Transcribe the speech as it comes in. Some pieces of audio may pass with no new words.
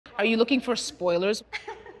Are you looking for spoilers?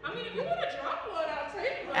 I mean, if you want to drop one, I'll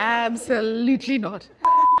take one. Absolutely not.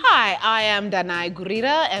 Hi, I am Danai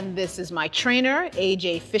Gurira, and this is my trainer,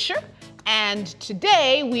 AJ Fisher. And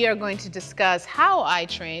today we are going to discuss how I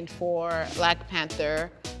trained for Black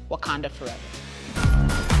Panther, Wakanda Forever.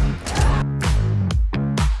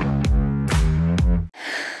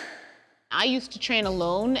 I used to train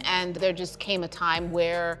alone, and there just came a time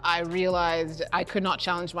where I realized I could not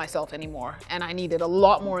challenge myself anymore, and I needed a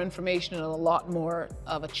lot more information and a lot more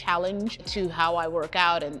of a challenge to how I work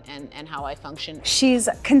out and how I function. She's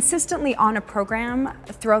consistently on a program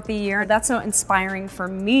throughout the year. That's so inspiring for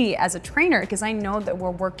me as a trainer, because I know that we're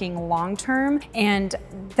working long-term, and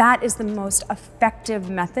that is the most effective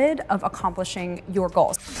method of accomplishing your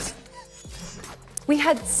goals. We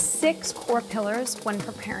had 6 core pillars when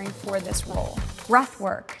preparing for this role: breath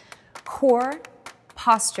work, core,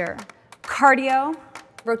 posture, cardio,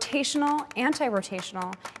 rotational,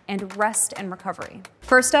 anti-rotational, and rest and recovery.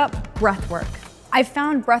 First up, breath work. I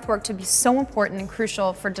found breath work to be so important and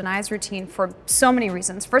crucial for Danai's routine for so many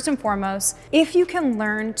reasons. First and foremost, if you can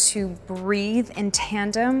learn to breathe in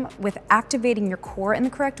tandem with activating your core in the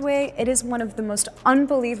correct way, it is one of the most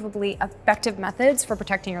unbelievably effective methods for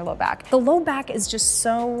protecting your low back. The low back is just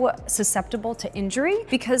so susceptible to injury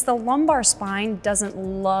because the lumbar spine doesn't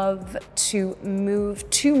love to move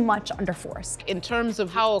too much under force. In terms of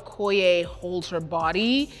how Okoye holds her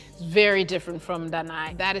body, it's very different from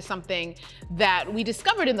Danai. That is something that we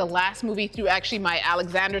discovered in the last movie through actually my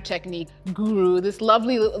Alexander technique guru, this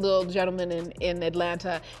lovely little gentleman in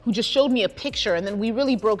Atlanta who just showed me a picture, and then we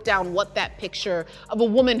really broke down what that picture of a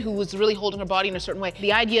woman who was really holding her body in a certain way.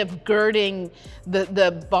 The idea of girding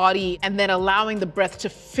the body and then allowing the breath to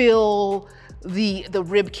fill the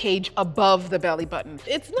rib cage above the belly button.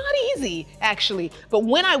 It's not easy, actually, but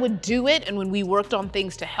when I would do it and when we worked on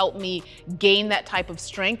things to help me gain that type of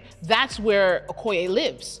strength, that's where Okoye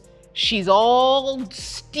lives. She's all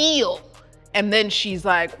steel, and then she's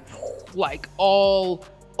like all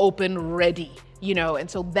open, ready, you know, and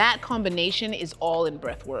so that combination is all in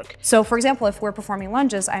breath work. So for example, if we're performing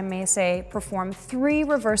lunges, I may say perform 3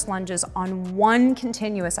 reverse lunges on 1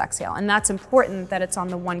 continuous exhale. And that's important that it's on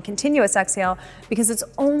the 1 continuous exhale because it's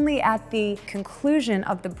only at the conclusion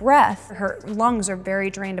of the breath, her lungs are very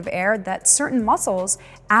drained of air, that certain muscles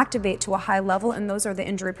activate to a high level, and those are the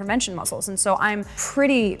injury prevention muscles. And so I'm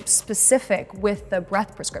pretty specific with the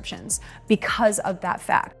breath prescriptions because of that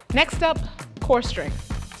fact. Next up, core strength.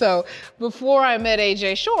 So before I met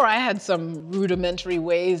AJ, sure, I had some rudimentary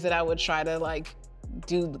ways that I would try to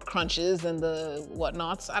do the crunches and the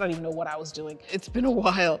whatnots. I don't even know what I was doing. It's been a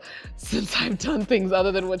while since I've done things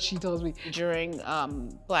other than what she tells me. During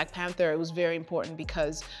Black Panther, it was very important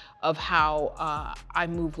because of how I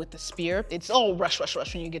move with the spear. It's all rush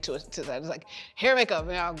when you get to that. It's like, hair, makeup,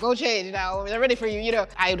 now go change, now they're ready for you, you know.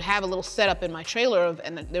 I would have a little setup in my trailer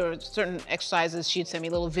and there were certain exercises, she'd send me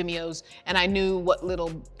little Vimeos, and I knew what little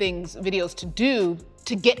videos to do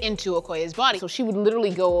to get into Okoye's body. So she would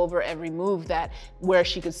literally go over every move where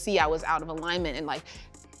she could see I was out of alignment and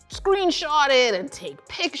screenshot it and take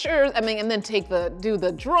pictures, and then do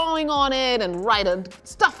the drawing on it and write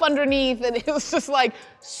stuff underneath, and it was just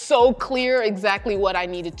so clear exactly what I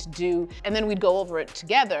needed to do, and then we'd go over it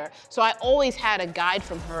together. So I always had a guide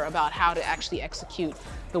from her about how to actually execute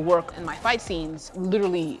the work in my fight scenes,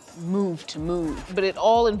 literally move to move, but it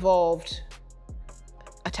all involved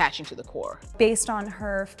attaching to the core. Based on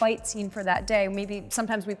her fight scene for that day, maybe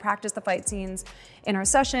sometimes we practice the fight scenes in our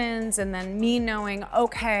sessions, and then me knowing,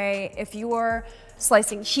 okay, if you're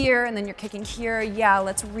slicing here and then you're kicking here, yeah,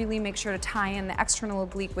 let's really make sure to tie in the external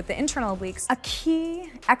oblique with the internal obliques. A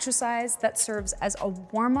key exercise that serves as a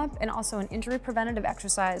warm-up and also an injury preventative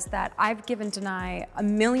exercise that I've given Danai a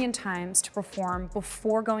million times to perform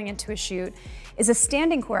before going into a shoot is a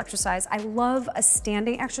standing core exercise. I love a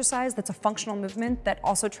standing exercise that's a functional movement that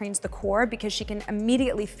also trains the core, because she can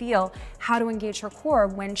immediately feel how to engage her core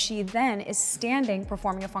when she then is standing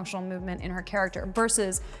performing a functional movement in her character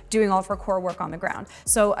versus doing all of her core work on the ground.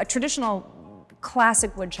 So a traditional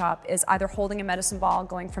classic wood chop is either holding a medicine ball,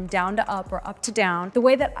 going from down to up or up to down. The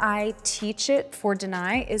way that I teach it for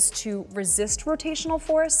Danai is to resist rotational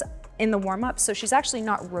force in the warm-up. So she's actually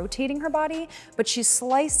not rotating her body, but she's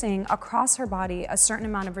slicing across her body a certain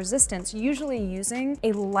amount of resistance, usually using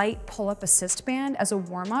a light pull-up assist band as a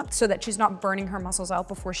warm-up so that she's not burning her muscles out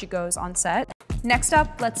before she goes on set. Next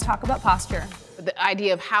up, let's talk about posture. The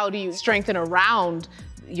idea of how do you strengthen around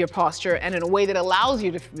your posture and in a way that allows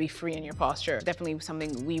you to be free in your posture. Definitely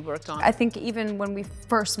something we worked on. I think even when we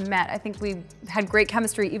first met, I think we had great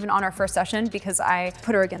chemistry even on our first session because I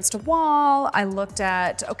put her against a wall. I looked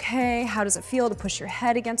at, okay, how does it feel to push your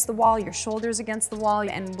head against the wall, your shoulders against the wall,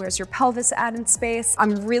 and where's your pelvis at in space?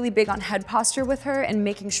 I'm really big on head posture with her and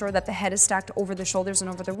making sure that the head is stacked over the shoulders and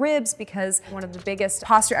over the ribs, because one of the biggest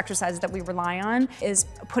posture exercises that we rely on is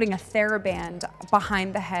putting a TheraBand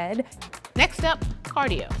behind the head. Next up,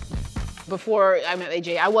 cardio. Before I met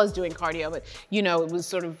AJ, I was doing cardio, but you know, it was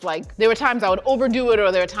sort of like, there were times I would overdo it or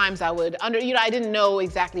there were times I would I didn't know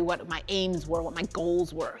exactly what my aims were, what my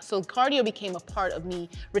goals were. So cardio became a part of me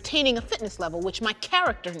retaining a fitness level, which my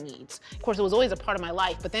character needs. Of course, it was always a part of my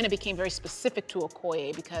life, but then it became very specific to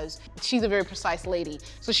Okoye because she's a very precise lady.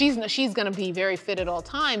 So she's gonna be very fit at all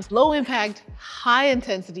times. Low impact, high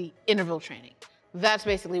intensity interval training. That's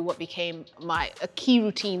basically what became a key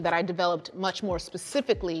routine that I developed much more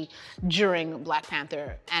specifically during Black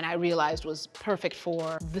Panther, and I realized was perfect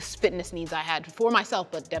for the fitness needs I had for myself,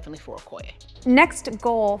 but definitely for Okoye. Next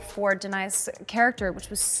goal for Danai's character, which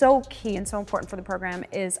was so key and so important for the program,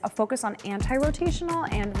 is a focus on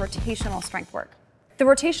anti-rotational and rotational strength work. The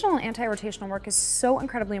rotational and anti-rotational work is so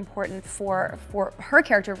incredibly important for her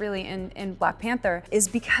character really in Black Panther, is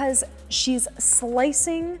because she's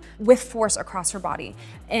slicing with force across her body.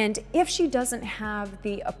 And if she doesn't have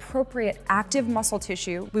the appropriate active muscle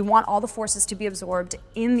tissue, we want all the forces to be absorbed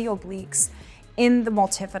in the obliques, in the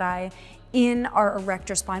multifidi, in our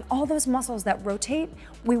erector spine, all those muscles that rotate,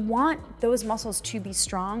 we want those muscles to be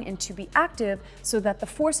strong and to be active so that the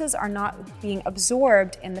forces are not being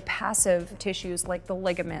absorbed in the passive tissues like the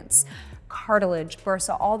ligaments, cartilage,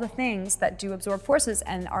 bursa, all the things that do absorb forces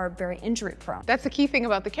and are very injury prone. That's the key thing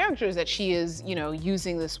about the character, is that she is,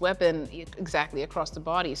 using this weapon exactly across the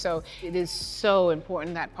body. So it is so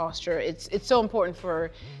important, that posture. It's so important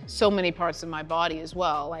for so many parts of my body as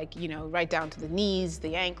well, like, right down to the knees,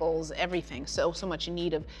 the ankles, everything. So much in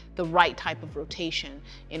need of the right type of rotation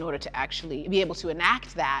in order to actually be able to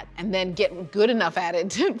enact that and then get good enough at it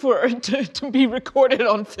to be recorded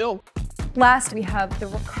on film. Last, we have the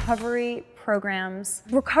recovery programs.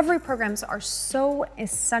 Recovery programs are so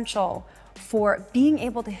essential for being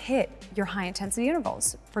able to hit your high intensity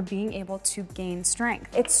intervals, for being able to gain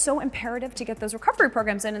strength. It's so imperative to get those recovery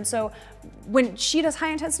programs in. And so when she does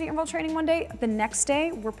high intensity interval training one day, the next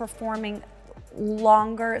day we're performing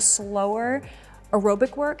longer, slower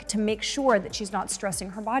aerobic work to make sure that she's not stressing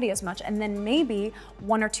her body as much. And then maybe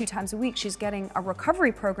 1 or 2 times a week, she's getting a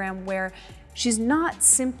recovery program where she's not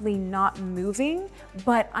simply not moving,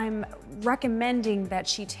 but I'm recommending that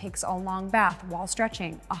she takes a long bath while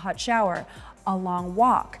stretching, a hot shower, a long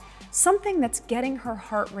walk, something that's getting her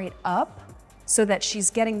heart rate up so that she's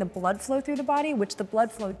getting the blood flow through the body, which the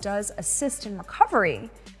blood flow does assist in recovery.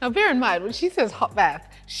 Now bear in mind, when she says hot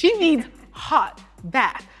bath, she means hot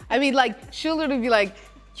bath. I mean, she'll literally be like,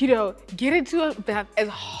 get into a bath as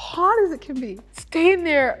hot as it can be. Stay in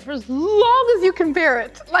there for as long as you can bear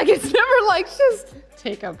it. It's never like, just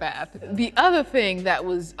take a bath. The other thing that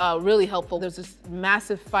was really helpful, there's this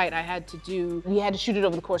massive fight I had to do. We had to shoot it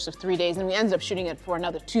over the course of 3 days, and we ended up shooting it for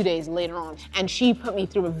another 2 days later on. And she put me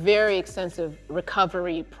through a very extensive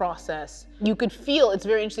recovery process. You could feel, it's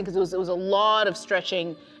very interesting because it was a lot of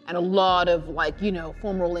stretching and a lot of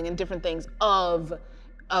foam rolling and different things of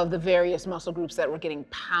the various muscle groups that were getting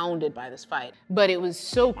pounded by this fight. But it was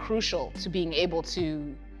so crucial to being able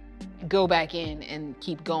to go back in and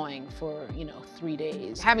keep going for 3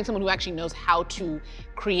 days. Having someone who actually knows how to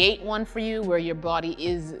create one for you, where your body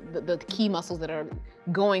is, the key muscles that are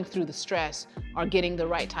going through the stress are getting the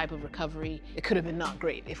right type of recovery. It could have been not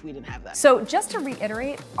great if we didn't have that. So just to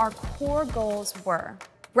reiterate, our core goals were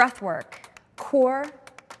breath work, core,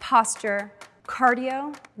 posture,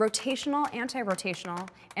 cardio, rotational, anti-rotational,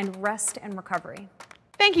 and rest and recovery.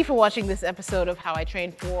 Thank you for watching this episode of How I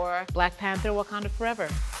Trained for Black Panther: Wakanda Forever.